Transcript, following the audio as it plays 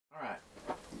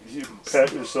You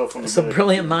pat yourself on the It's a back.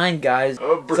 brilliant mind, guys.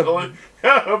 A brilliant mind.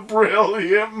 It's a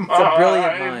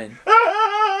brilliant mind.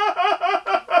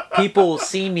 People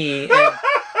see me and...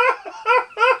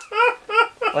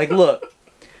 Like, look.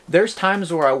 There's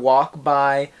times where I walk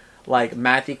by, like,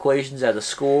 math equations at a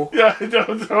school. Yeah,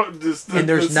 don't just... And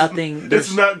there's nothing...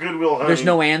 It's not Goodwill Hunting. There's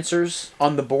no answers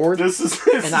on the board. This is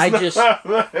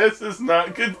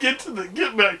not good.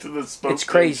 Get back to the spokesperson. It's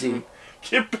crazy.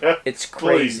 Get back. It's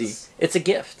crazy. Please. It's a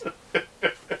gift.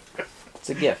 It's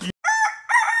a gift.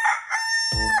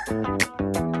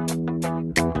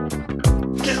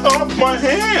 Get off my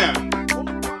hand!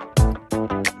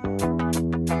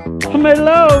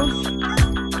 Tomatoes!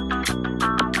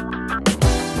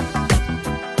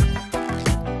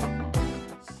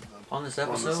 On this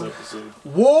episode,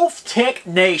 Wolf Tick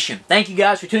Nation. Thank you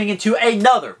guys for tuning into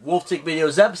another Wolf Tick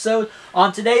Videos episode.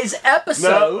 On today's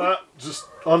episode... just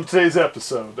on today's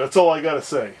episode. That's all I gotta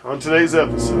say. On today's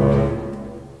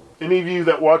episode. Any of you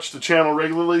that watch the channel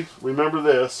regularly, remember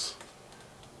this.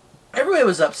 Everybody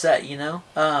was upset, you know.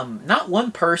 Not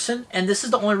one person, and this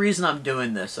is the only reason I'm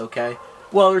doing this, okay?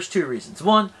 Well, there's two reasons.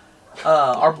 One,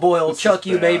 our boy old Chuck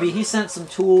You Baby, he sent some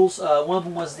tools. One of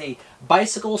them was the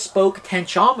bicycle spoke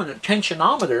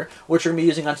tensionometer, which we're going to be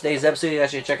using on today's episode. You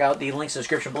guys should check out the links in the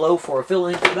description below for a fill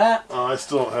link for that. I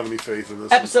still don't have any faith in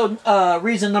this. Episode,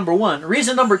 reason number one.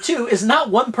 Reason number two is not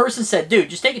one person said,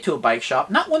 dude, just take it to a bike shop.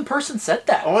 Not one person said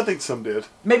that. Oh, I think some did.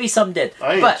 Maybe some did.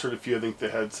 I answered a few. I think they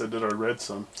had said that. I read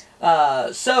some.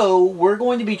 So we're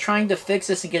going to be trying to fix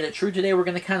this and get it true today. We're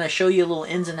going to kind of show you a little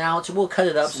ins and outs. We'll cut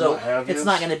it up so it's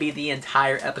not going to be the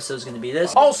entire episode. Is going to be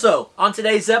this. Also, on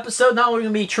today's episode, not only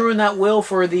going to be truing that wheel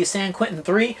for the San Quinton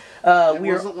 3,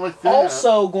 we are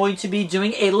also going to be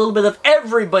doing a little bit of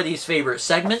everybody's favorite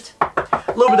segment.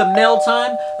 A little bit of mail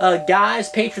time. Guys,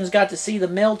 patrons got to see the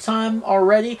mail time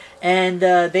already, and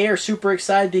they are super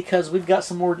excited because we've got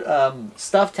some more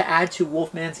stuff to add to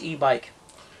Wolfman's e-bike.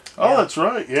 Oh, that's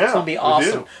right. Yeah. It's going to be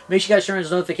awesome. Make sure you guys turn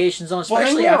those notifications on,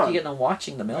 especially after you get done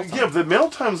watching the mail time. Yeah, the mail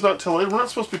time's not till later. We're not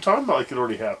supposed to be talking about like it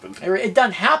already happened. It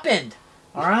done happened.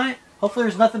 All right? Hopefully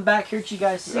there's nothing back here that you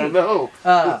guys see. I know.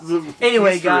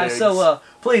 Anyway, guys, so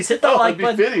please hit that like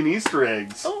button. Fitting Easter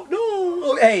eggs. Oh, no.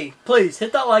 Oh, hey, please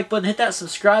hit that like button, hit that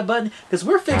subscribe button, because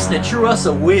we're fixing to true us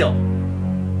a wheel.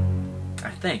 I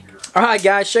think. All right,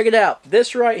 guys, check it out.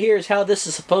 This right here is how this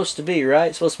is supposed to be, right?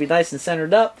 It's supposed to be nice and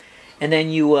centered up. And then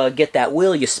you get that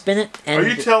wheel, you spin it. And are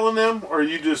you telling them, or are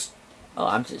you just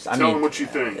I telling them what you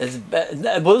think?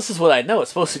 Well, this is what I know. It's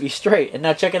supposed to be straight. And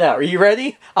now check it out. Are you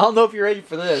ready? I don't know if you're ready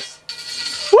for this.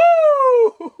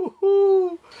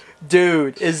 Woo!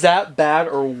 Dude, is that bad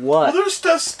or what? Well, there's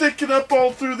stuff sticking up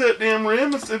all through that damn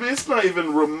rim. It's not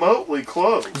even remotely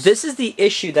close. This is the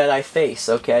issue that I face,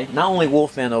 okay? Not only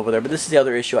Wolfman over there, but this is the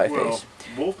other issue I face.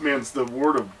 Wolfman's the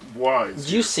word of wise.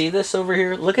 Did you see this over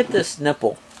here? Look at this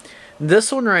nipple.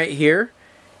 This one right here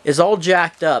is all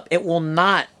jacked up. It will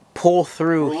not pull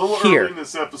through here. We're a little early in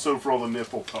this episode for all the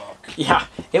nipple talk. Yeah,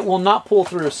 it will not pull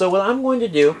through. So what I'm going to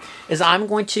do is I'm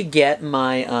going to get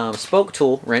my spoke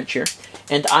tool wrench here,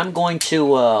 and I'm going to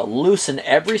loosen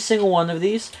every single one of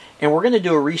these, and we're going to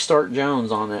do a Restart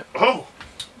Jones on it. Oh!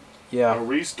 Yeah. A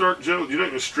Restart Jones. You're not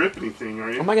going to strip anything,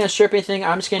 are you? I'm not going to strip anything.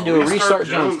 I'm just going to do a Restart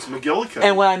Jones. McGillicuddy.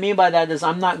 And what I mean by that is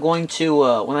I'm not going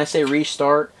to, when I say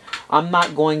restart, I'm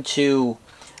not going to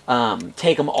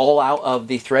take them all out of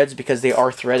the threads because they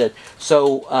are threaded.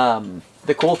 So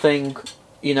the cool thing,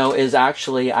 you know, is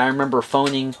actually I remember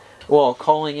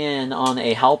calling in on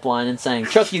a helpline and saying,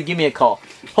 Chuck, you give me a call.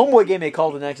 Homeboy gave me a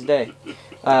call the next day.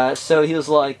 So he was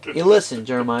like, hey, listen,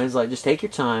 Jeremiah, he's like, just take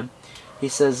your time. He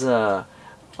says,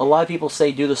 a lot of people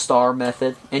say do the star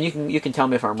method, and you can tell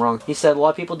me if I'm wrong. He said a lot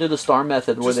of people do the star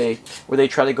method where they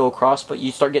try to go across, but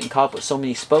you start getting caught with so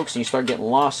many spokes and you start getting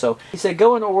lost. So he said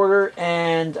go in order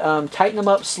and tighten them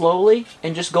up slowly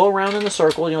and just go around in a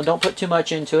circle. You know, don't put too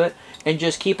much into it, and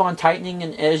just keep on tightening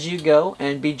and as you go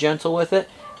and be gentle with it.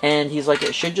 And he's like,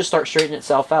 it should just start straightening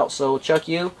itself out. So Chuck,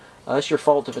 it's your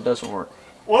fault if it doesn't work.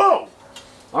 Whoa!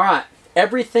 All right,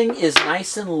 everything is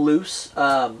nice and loose.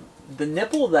 The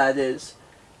nipple that is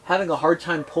having a hard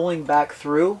time pulling back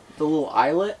through the little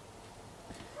eyelet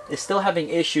is still having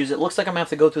issues. It looks like I'm going to have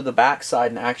to go through the back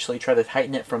side and actually try to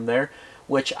tighten it from there,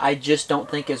 which I just don't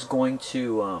think is going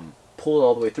to pull it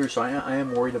all the way through, so I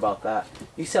am worried about that.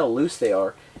 You see how loose they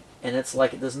are, and it's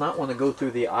like it does not want to go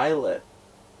through the eyelet.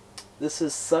 This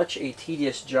is such a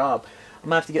tedious job. I'm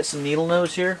going to have to get some needle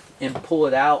nose here and pull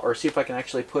it out, or see if I can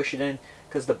actually push it in,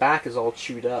 because the back is all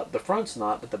chewed up. The front's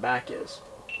not, but the back is.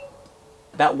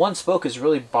 That one spoke is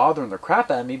really bothering the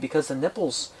crap out of me because the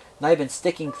nipple's not even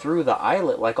sticking through the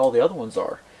eyelet like all the other ones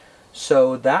are.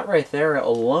 So that right there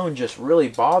alone just really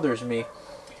bothers me.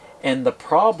 And the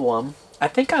problem, I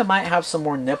think I might have some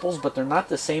more nipples, but they're not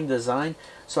the same design.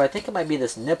 So I think it might be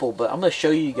this nipple, but I'm going to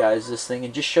show you guys this thing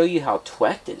and just show you how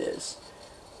tweaked it is.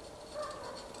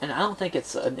 And I don't think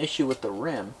it's an issue with the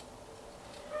rim.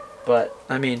 But,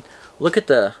 I mean, look at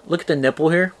the nipple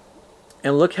here.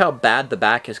 And look how bad the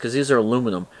back is, because these are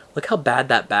aluminum. Look how bad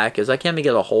that back is. I can't even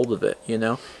get a hold of it, you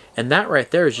know. And that right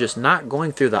there is just not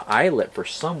going through the eyelet for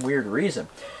some weird reason.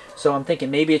 So I'm thinking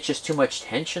maybe it's just too much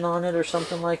tension on it or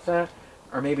something like that.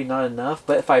 Or maybe not enough.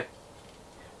 But if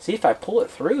I pull it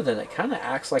through, then it kind of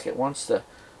acts like it wants to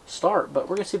start. But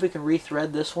we're going to see if we can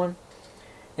rethread this one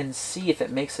and see if it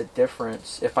makes a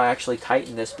difference if I actually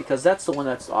tighten this, because that's the one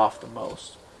that's off the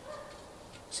most.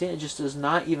 See, it just does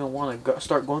not even want to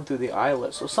start going through the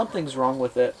eyelet. So something's wrong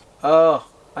with it. Oh,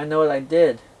 I know what I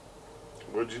did.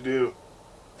 What'd you do?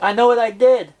 I know what I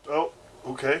did. Oh,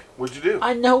 okay. What'd you do?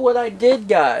 I know what I did,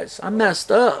 guys. I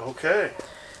messed up. Okay.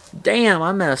 Damn,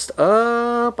 I messed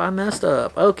up. I messed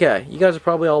up. Okay, you guys are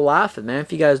probably all laughing, man.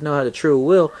 If you guys know how to true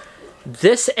will.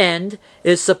 This end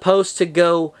is supposed to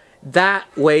go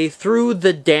that way through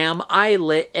the damn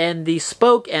eyelet, and the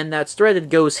spoke end that's threaded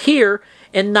goes here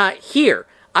and not here.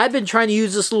 I've been trying to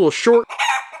use this little short...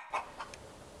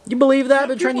 You believe that? I've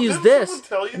been trying to use this,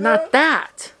 not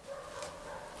that.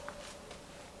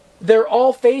 They're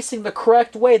all facing the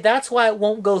correct way. That's why it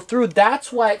won't go through.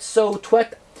 That's why it's so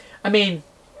tweaked. I mean,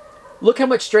 look how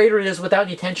much straighter it is without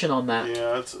any tension on that.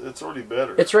 Yeah, it's already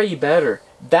better. It's already better.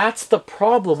 That's the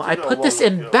problem. I put this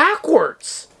in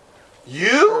backwards.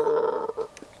 You?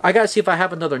 I gotta see if I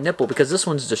have another nipple, because this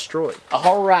one's destroyed.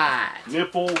 Alright.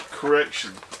 Nipple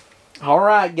correction.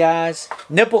 Alright, guys.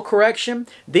 Nipple correction.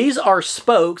 These are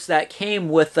spokes that came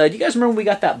with... do you guys remember when we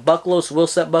got that Bucklos,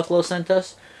 Wilset Bucklo sent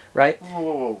us? Right? Whoa,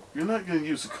 whoa, whoa. You're not going to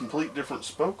use a complete different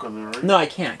spoke on there, are you? No, I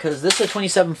can't, because this is a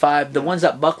 27.5. The ones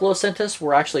that Bucklo sent us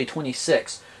were actually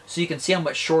 26. So you can see how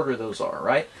much shorter those are,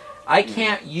 right? I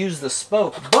can't use the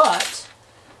spoke, but...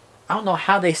 I don't know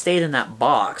how they stayed in that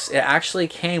box. It actually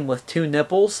came with 2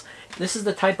 nipples. This is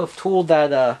the type of tool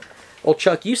that old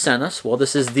Chuck, you sent us. Well,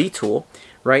 this is the tool.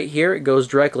 Right here, it goes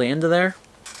directly into there.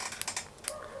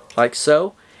 Like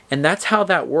so. And that's how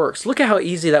that works. Look at how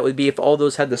easy that would be if all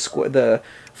those had the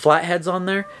flat heads on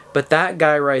there. But that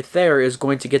guy right there is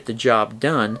going to get the job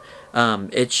done.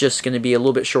 It's just going to be a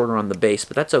little bit shorter on the base.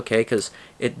 But that's okay, because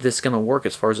this is going to work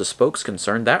as far as the spoke's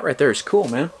concerned. That right there is cool,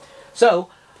 man. So...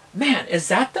 Man, is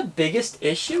that the biggest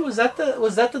issue? Was that the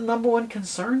 #1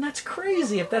 concern? That's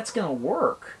crazy if that's going to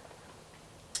work.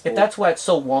 If that's why it's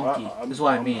so wonky, is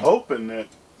what I mean. I'm hoping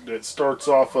that starts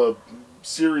off a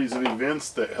series of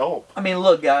events that help. I mean,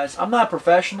 look, guys, I'm not a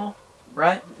professional,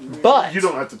 right? But... You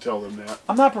don't have to tell them that.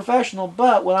 I'm not a professional,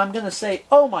 but what I'm going to say,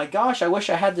 oh my gosh, I wish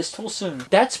I had this tool soon.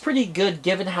 That's pretty good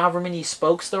given however many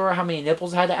spokes there are, how many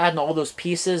nipples I had to add, and all those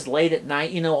pieces late at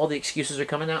night. You know, all the excuses are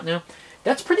coming out now.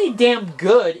 That's pretty damn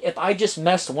good if I just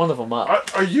messed one of them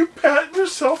up. Are you patting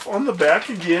yourself on the back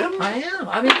again? I am.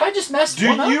 I mean, if I just messed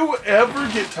one up... Do you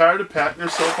ever get tired of patting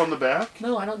yourself on the back?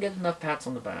 No, I don't get enough pats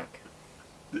on the back.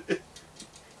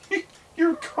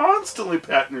 You're constantly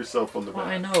patting yourself on the back. Well,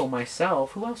 I know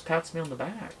myself. Who else pats me on the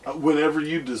back? Whenever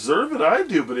you deserve it, I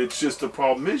do. But it's just the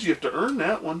problem is you have to earn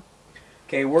that one.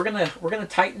 Okay, we're gonna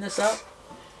tighten this up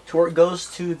to where it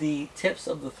goes to the tips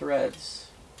of the threads.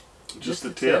 Just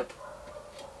the tip.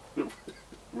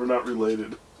 We're not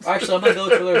related. Actually, I'm gonna go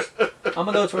to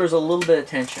where there's a little bit of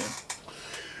tension.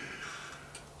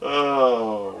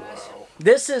 Oh, wow.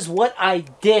 This is what I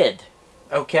did.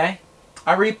 Okay,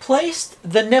 I replaced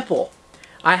the nipple.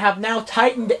 I have now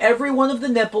tightened every one of the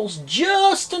nipples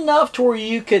just enough to where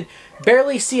you could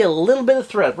barely see a little bit of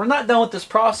thread. We're not done with this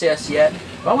process yet,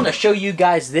 but I want to show you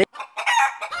guys this.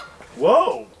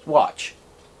 Whoa! Watch.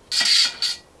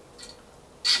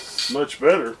 Much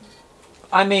better.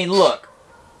 I mean, look.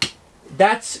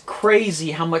 That's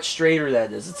crazy how much straighter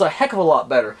that is. It's a heck of a lot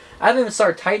better. I haven't even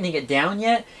started tightening it down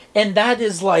yet, and that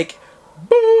is like,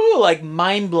 boo, like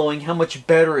mind-blowing how much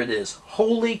better it is.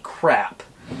 Holy crap.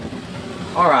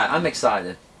 Alright, I'm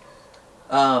excited.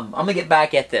 I'm going to get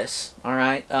back at this.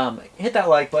 Alright, hit that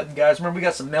like button, guys. Remember, we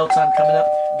got some mail time coming up.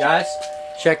 Guys,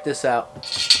 check this out.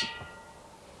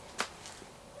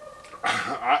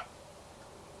 I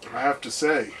have to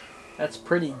say, that's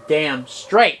pretty damn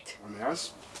straight. I mean,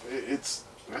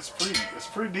 that's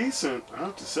pretty decent. I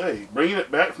have to say, bringing it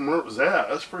back from where it was at,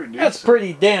 that's pretty decent. That's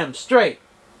pretty damn straight.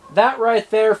 That right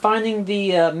there, finding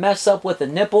the mess up with the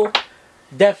nipple,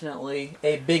 definitely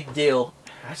a big deal.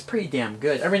 That's pretty damn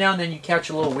good. Every now and then you catch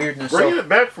a little weirdness. Bringing it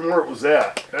back from where it was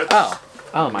at.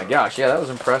 Oh my gosh, yeah, that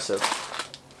was impressive.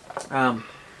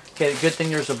 Okay, good thing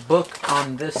there's a book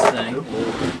on this thing.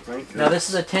 Now this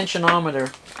is a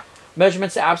tensionometer.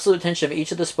 Measurements the absolute tension of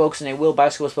each of the spokes in a wheel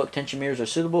bicycle spoke tension meters are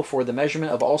suitable for the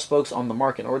measurement of all spokes on the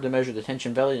market. In order to measure the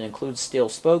tension value, it includes steel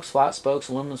spokes, flat spokes,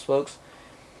 aluminum spokes,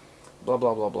 blah,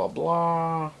 blah, blah, blah,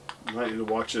 blah. I might need to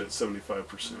watch it at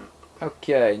 75%.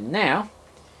 Okay, now.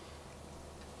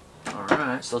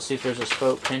 Alright, so let's see if there's a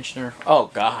spoke tensioner. Oh,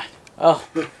 God. Oh.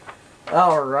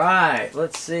 Alright,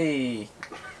 let's see.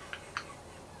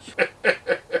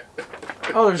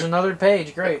 Oh, there's another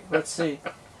page. Great. Let's see.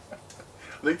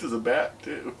 I think there's a back,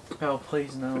 too. Oh,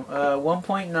 please no.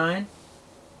 1.9.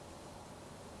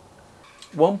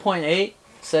 1.8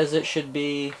 says it should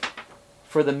be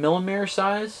for the millimeter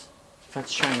size.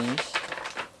 That's Chinese.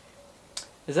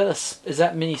 Is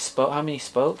that many spoke? How many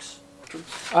spokes?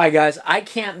 Alright, guys. I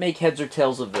can't make heads or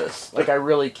tails of this. Like, I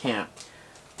really can't.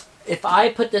 If I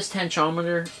put this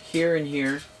tensiometer here and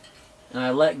here, and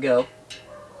I let go,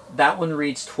 that one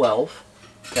reads 12.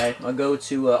 Okay, I'll go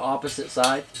to opposite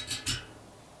side.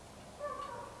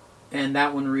 And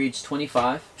that one reads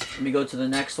 25. Let me go to the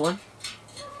next one.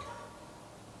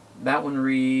 That one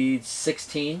reads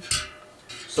 16.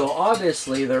 So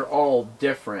obviously they're all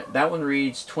different. That one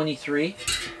reads 23.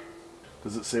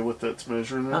 Does it say what that's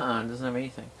measuring now? It doesn't have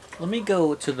anything. Let me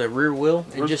go to the rear wheel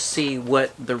and just see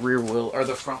what the rear wheel or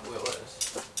the front wheel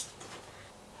is.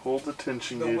 Hold the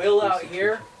tension The gauge. wheel out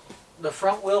here, the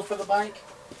front wheel for the bike,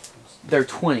 they're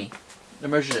 20. They're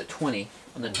measured at 20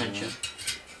 on the tension.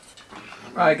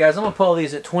 Alright guys, I'm going to pull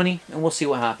these at 20 and we'll see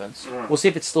what happens. We'll see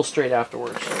if it's still straight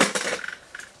afterwards.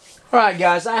 Alright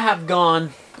guys, I have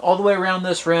gone all the way around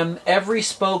this rim. Every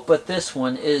spoke but this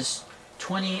one is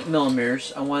 20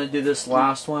 millimeters. I want to do this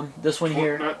last one. This one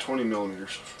here. Not 20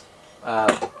 millimeters.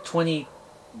 20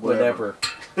 whatever.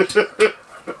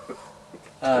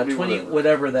 20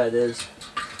 whatever that is.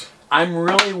 I'm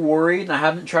really worried, and I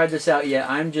haven't tried this out yet.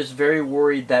 I'm just very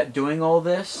worried that doing all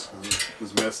this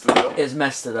is messed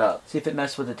it up. See if it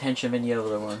messed with the tension of any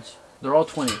other ones. They're all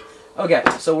 20. Okay,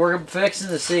 so we're fixing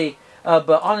to see.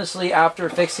 But honestly, after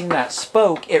fixing that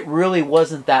spoke, it really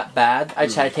wasn't that bad. I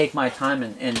just had to take my time,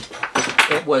 and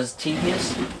it was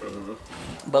tedious.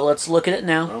 But let's look at it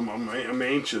now. I'm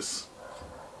anxious.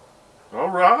 All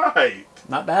right.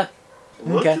 Not bad.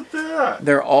 Look at that.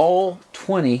 They're all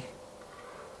 20.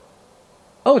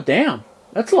 Oh, damn.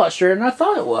 That's a lot straighter than I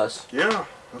thought it was. Yeah,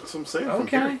 that's what I'm saying.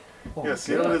 Okay. From here. Well, yeah,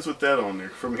 see how it is with that on there.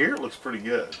 From here, it looks pretty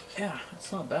good. Yeah,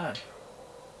 it's not bad.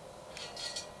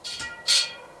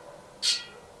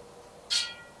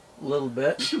 A little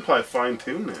bit. You can probably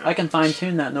fine-tune that. I can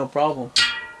fine-tune that, no problem.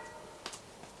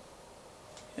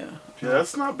 Yeah. Yeah,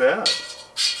 that's not bad.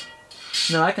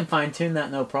 No, I can fine-tune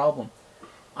that, no problem.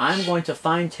 I'm going to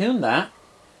fine-tune that,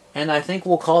 and I think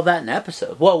we'll call that an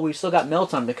episode. Well, we've still got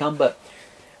Mailtime to come, but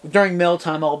during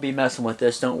Mailtime, I'll be messing with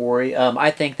this, don't worry.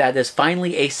 I think that is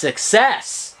finally a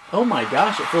success. Oh my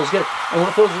gosh, it feels good. And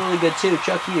what feels really good, too,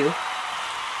 Chuck, you.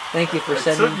 Thank you for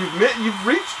sending... You've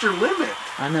reached your limit.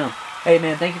 I know. Hey,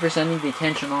 man, thank you for sending the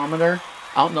tensionometer.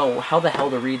 I don't know how the hell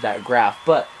to read that graph,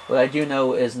 but what I do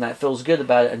know is, and that feels good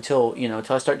about it until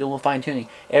I start doing a little fine-tuning,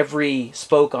 every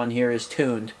spoke on here is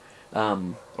tuned,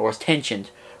 or is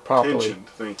tensioned properly. Tensioned,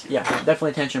 thank you. Yeah,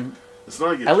 definitely tensioned. It's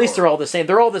not a guitar. At least they're all the same.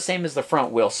 They're all the same as the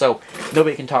front wheel, so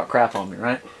nobody can talk crap on me,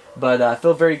 right? But I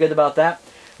feel very good about that.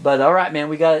 But alright, man,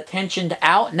 we got it tensioned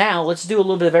out. Now, let's do a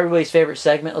little bit of everybody's favorite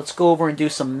segment. Let's go over and do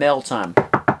some mail time.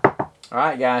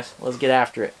 Alright, guys, let's get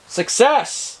after it.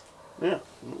 Success! Yeah,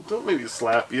 don't make me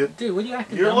slap you. Dude, what are you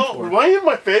acting You're dumb for? why are you in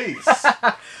my face?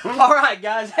 Alright,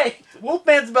 guys, hey,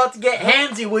 Wolfman's about to get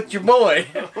handsy with your boy.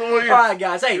 Alright,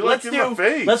 guys, hey, let's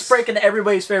break into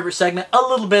everybody's favorite segment. A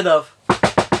little bit of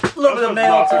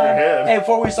mail time. Hey,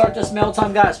 before we start this mail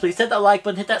time, guys, please hit that like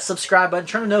button, hit that subscribe button,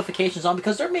 turn the notifications on,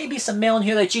 because there may be some mail in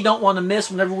here that you don't want to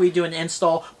miss whenever we do an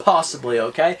install, possibly,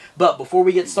 okay? But before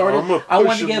we get started, I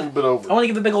want to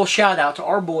give a big old shout out to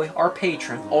our boy, our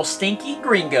patron, old Stinky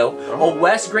Gringo, old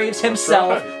Wes Graves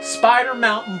himself, Spider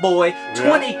Mountain Boy,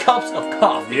 20 cups of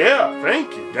coffee. Yeah,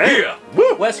 thank you. Yeah.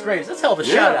 Woo. Wes Graves, that's a hell of a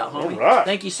shout out, homie. Right.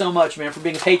 Thank you so much, man, for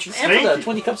being a patron and for the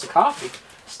 20 cups of coffee.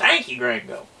 Stanky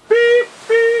Gringo. Beep,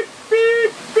 beep,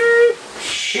 beep, beep.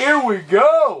 Here we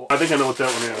go. I think I know what that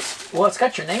one is. Well, it's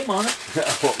got your name on it.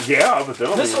 Well, yeah, but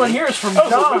this one here is from John.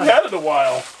 So we've had it a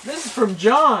while. This is from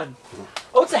John.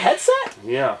 Oh, it's a headset?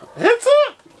 Yeah.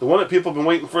 Headset? The one that people have been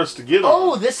waiting for us to get on.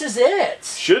 Oh, this is it.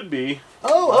 Should be.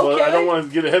 Oh, okay. But I don't want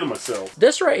to get ahead of myself.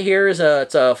 This right here is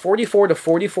it's a 44 to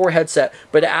 44 headset,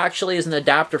 but it actually is an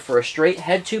adapter for a straight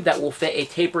head tube that will fit a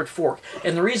tapered fork.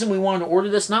 And the reason we wanted to order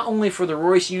this, not only for the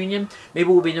Royce Union, maybe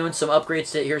we'll be doing some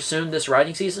upgrades to it here soon this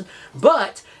riding season,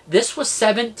 but This was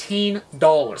 $17.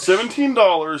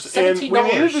 $17, and we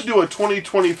needed to do a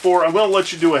 2024. I'm going to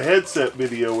let you do a headset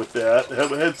video with that,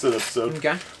 have a headset episode.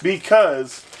 Okay.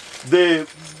 Because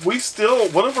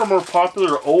one of our more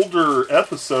popular older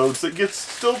episodes that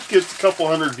still gets a couple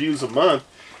hundred views a month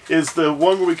is the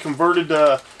one where we converted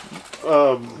the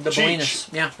Bolinas,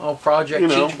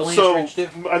 project. So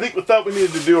I think we thought we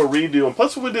needed to do a redo, and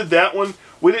plus when we did that one,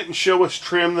 we didn't show us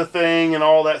trim the thing and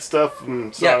all that stuff.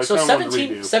 And so yeah, so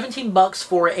 $17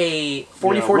 for a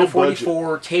 44 to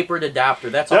 44 tapered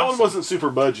adapter. That's awesome. That one wasn't super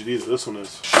budget either. This one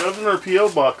is shoved in our PO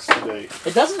box today.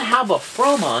 It doesn't have a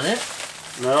from on it.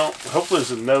 No, hopefully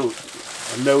there's a note,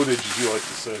 a notage, as you like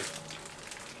to say.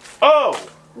 Oh,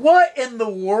 what in the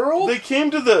world? They came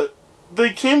to the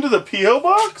PO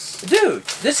box, dude.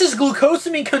 This is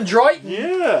Glucosamine Chondroitin.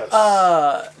 Yes.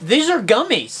 These are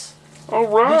gummies. All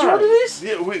right. Did you order these?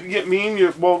 Yeah, me and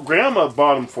your Grandma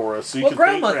bought them for us. So you can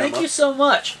Grandma, thank you so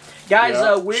much, guys.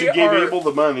 She gave Abel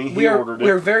the money. He ordered it.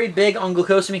 We're very big on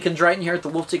Glucosamine Chondroitin here at the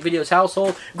Wolftick Videos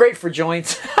household. Great for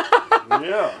joints.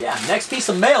 Yeah. Yeah. Next piece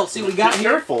of mail. Let's see what we got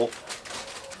here. Careful.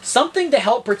 Something to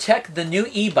help protect the new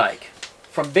e-bike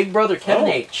from Big Brother Kevin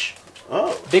H.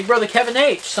 Oh. Big Brother Kevin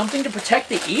H. Something to protect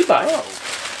the e-bike. Oh.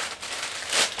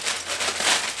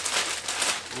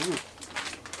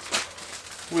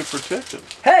 We protect him.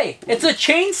 Hey, it's a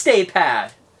chainstay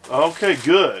pad. Okay,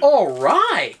 good. All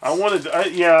right. I wanted to,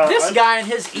 This guy and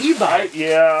his e-bike.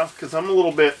 Yeah, because I'm a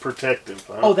little bit protective.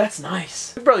 Huh? Oh, that's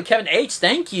nice. Big Brother Kevin H,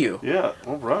 thank you. Yeah,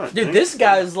 all right. Dude, this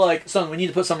guy is like, son, we need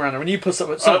to put something around there. We need to put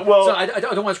something. Son, I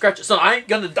don't want to scratch it. Son, I ain't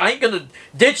gonna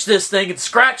ditch this thing and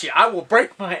scratch it. I will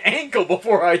break my ankle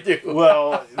before I do.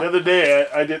 Well, the other day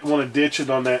I didn't want to ditch it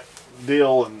on that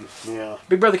deal, and yeah.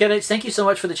 Big Brother Kevin H, thank you so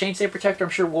much for the chainstay protector. I'm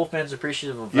sure Wolfman's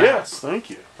appreciative of that. Yes, thank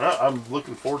you. I'm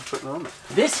looking forward to putting it on there.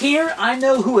 This here, I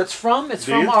know who it's from. It's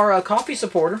from our coffee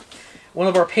supporter, one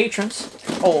of our patrons.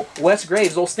 Oh, Wes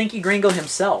Graves, old Stinky Gringo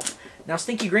himself. Now,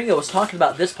 Stinky Gringo was talking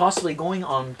about this possibly going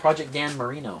on Project Dan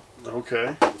Marino.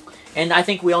 Okay. And I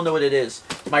think we all know what it is.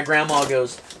 My grandma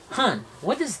goes, "Hun,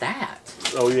 what is that?"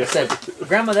 Oh, yeah. I said,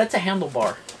 "Grandma, that's a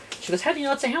handlebar." She goes, "How do you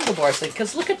know it's a handlebar?" I said,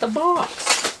 "Because look at the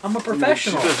box. I'm a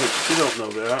professional." She don't know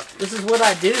that. This is what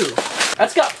I do.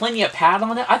 That's got plenty of pad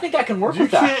on it. I think I can work with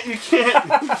that. You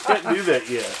can't do that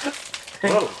yet.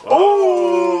 Whoa.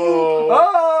 Oh.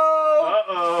 Oh.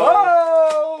 Uh-oh.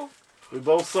 Oh. We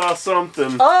both saw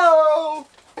something. Oh.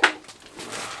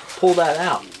 Pull that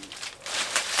out.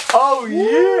 Oh,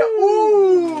 yeah.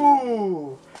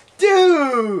 Ooh.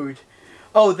 Dude.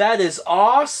 Oh, that is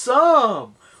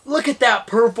awesome. Look at that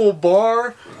purple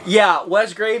bar. Yeah,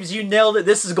 Wes Graves, you nailed it.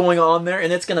 This is going on there,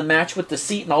 and it's going to match with the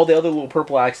seat and all the other little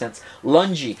purple accents.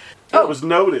 Lungy. That was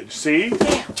noted. See?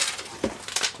 Yeah.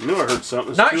 I knew I heard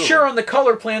something. Not sure on the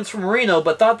color plans from Reno,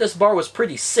 but thought this bar was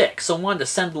pretty sick, so wanted to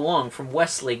send along from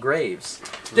Wesley Graves.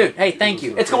 Dude, hey, thank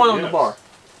you. It's going on the bar.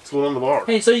 It's going on the bar.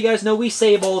 Hey, so you guys know we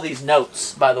save all these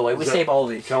notes, by the way. We save all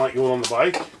these. Kind of like going on the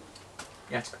bike?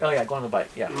 Yeah. Oh, yeah, going on the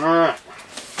bike. Yeah. All right.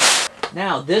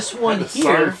 Now, this one I had to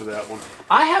here... sign for that one.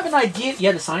 I have an idea. You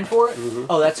had to sign for it? Mm-hmm.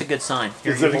 Oh, that's a good sign.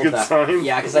 Here, is that a good sign?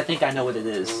 Yeah, because I think I know what it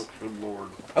is. Oh, good Lord.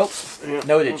 Oh, yeah.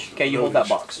 notage. Okay, you hold that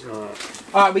box. All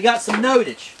right, we got some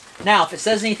notage. Now, if it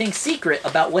says anything secret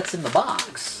about what's in the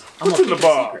box, I'm what's in the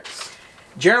box? Secret.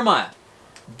 Jeremiah,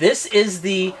 this is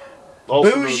the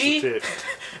bougie...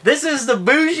 This is the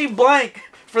bougie blank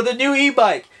for the new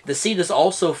e-bike. The seat is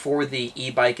also for the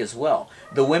e-bike as well.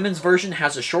 The women's version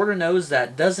has a shorter nose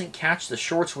that doesn't catch the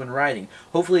shorts when riding.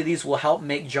 Hopefully these will help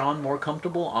make John more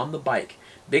comfortable on the bike.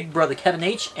 Big brother Kevin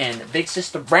H. and big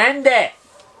sister Brandy.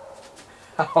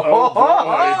 Oh,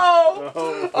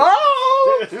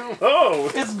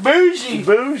 it's bougie.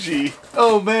 Bougie.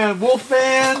 Oh man,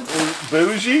 Wolfman.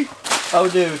 Bougie? Oh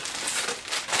dude.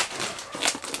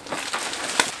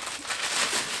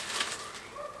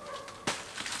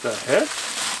 The heck?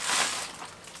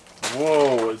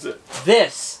 Whoa, is it?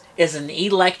 This is an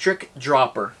electric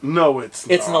dropper. No, it's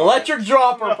not. It's an electric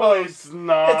dropper post. It's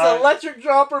not. It's an electric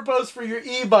dropper post for your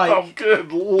e-bike. Oh,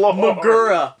 good Lord.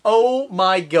 Magura. Oh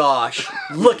my gosh.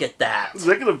 Look at that. Is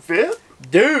that going to fit?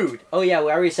 Dude. Oh yeah,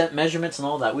 we already sent measurements and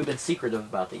all that. We've been secretive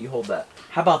about that. You hold that.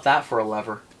 How about that for a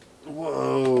lever?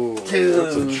 Whoa. Dude.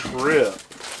 That's a trip.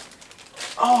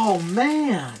 Oh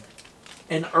man.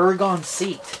 An Ergon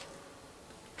Seat.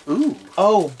 Ooh.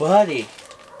 Oh, buddy.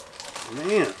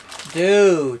 Man.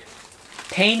 Dude.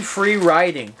 Pain-free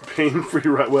riding. Pain-free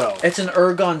ride. Well. It's an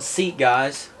Ergon Seat,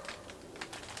 guys.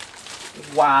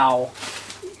 Wow.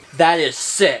 That is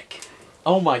sick.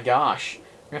 Oh my gosh. We're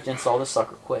going to have to install this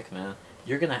sucker quick, man.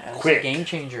 You're gonna add Quick. a game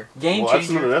changer. Game Well, that's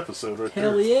changer. another episode right there.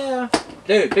 Hell yeah.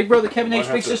 Dude, big brother Kevin H,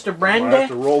 big sister I Brenda. have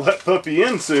to roll that puppy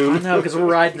in soon. I know, because we're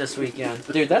riding this weekend.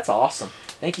 Dude, that's awesome.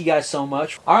 Thank you guys so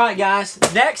much. All right, guys.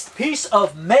 Next piece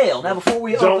of mail. Now, before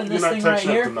we open this thing right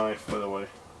You're here. not touching up the knife, by the way.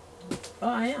 Oh,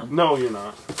 I am. No, you're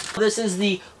not. This is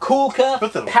the Coolcaa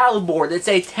Paddleboard. It's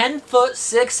a 10-foot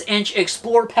 6-inch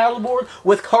Explorer paddleboard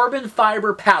with carbon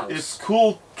fiber paddles. It's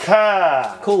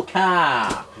Coolcaa.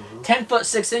 Coolcaa. 10-foot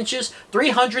 6 inches,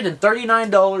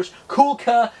 $339.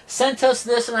 Coolcaa sent us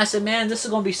this, and I said, man, this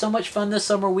is going to be so much fun this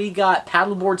summer. We got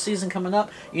paddleboard season coming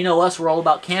up. You know us, we're all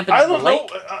about camping in the lake.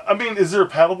 I mean, is there a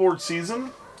paddleboard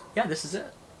season? Yeah, this is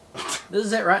it. This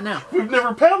is it right now. We've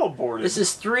never paddleboarded. This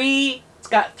is it's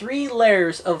got 3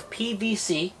 layers of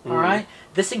PVC, alright?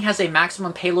 This thing has a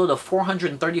maximum payload of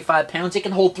 435 pounds. It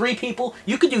can hold 3 people.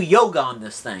 You could do yoga on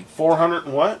this thing. 400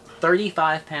 and what?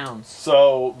 35 pounds.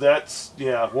 So that's,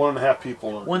 yeah, 1.5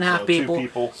 people. 1.5 people. 2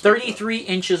 people. 33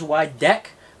 inches wide deck.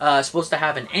 Supposed to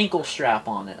have an ankle strap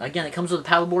on it. Again, it comes with a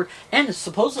paddleboard, and it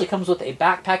supposedly comes with a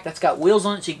backpack that's got wheels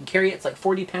on it, so you can carry it. It's like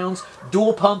 40 pounds,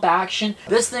 dual pump action.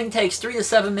 This thing takes 3 to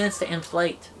 7 minutes to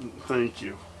inflate. Thank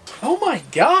you. Oh my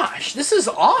gosh, this is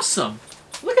awesome.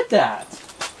 Look at that.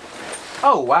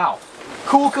 Oh, wow.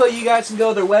 Coolcaa, you guys can go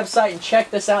to their website and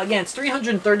check this out. Again, it's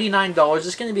 $339.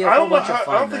 It's going to be a whole bunch of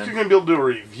fun, I don't think you're going to be able to do a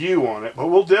review on it, but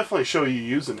we'll definitely show you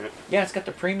using it. Yeah, it's got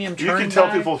the premium turn You can tell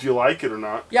guide. people if you like it or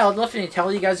not. Yeah, I'll definitely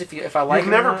tell you guys if I like it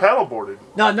You've or never not. paddleboarded.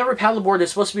 No, I've never paddleboarded.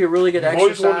 It's supposed to be a really good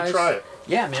exercise. You've always wanted to try it.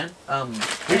 Yeah, man.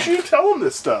 Make sure you tell them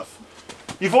this stuff.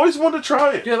 You've always wanted to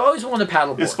try it. Dude, I've always wanted to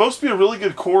paddleboard. It's supposed to be a really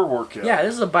good core workout. Yeah,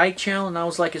 this is a bike channel, and I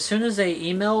was like, as soon as they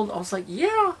emailed, I was like,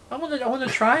 yeah, I want to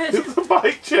try it. It's a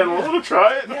bike channel. I want to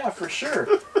try it. Yeah, for sure.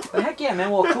 But heck yeah,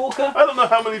 man. Well, Coolcaa. I don't know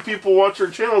how many people watch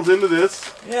our channels into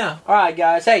this. Yeah. All right,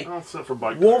 guys. Hey, Except for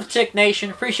bike Wolf tires. Tick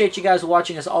Nation, appreciate you guys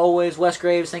watching as always. Wes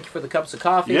Graves, thank you for the cups of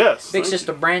coffee. Yes. Big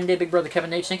sister Brandy, big brother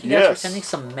Kevin H, thank you guys for sending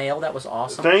some mail. That was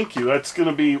awesome. Thank you. That's going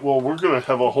to be, well, we're going to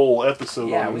have a whole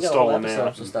episode on we got a whole installing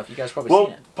episodes that. and stuff. You guys probably Well,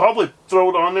 seen it. probably throw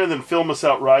it on there, then film us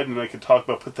out riding, and I could talk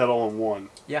about, put that all in one.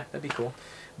 Yeah, that'd be cool.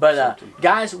 But,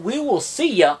 guys, we will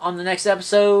see ya on the next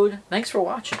episode. Thanks for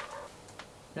watching.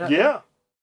 Yeah.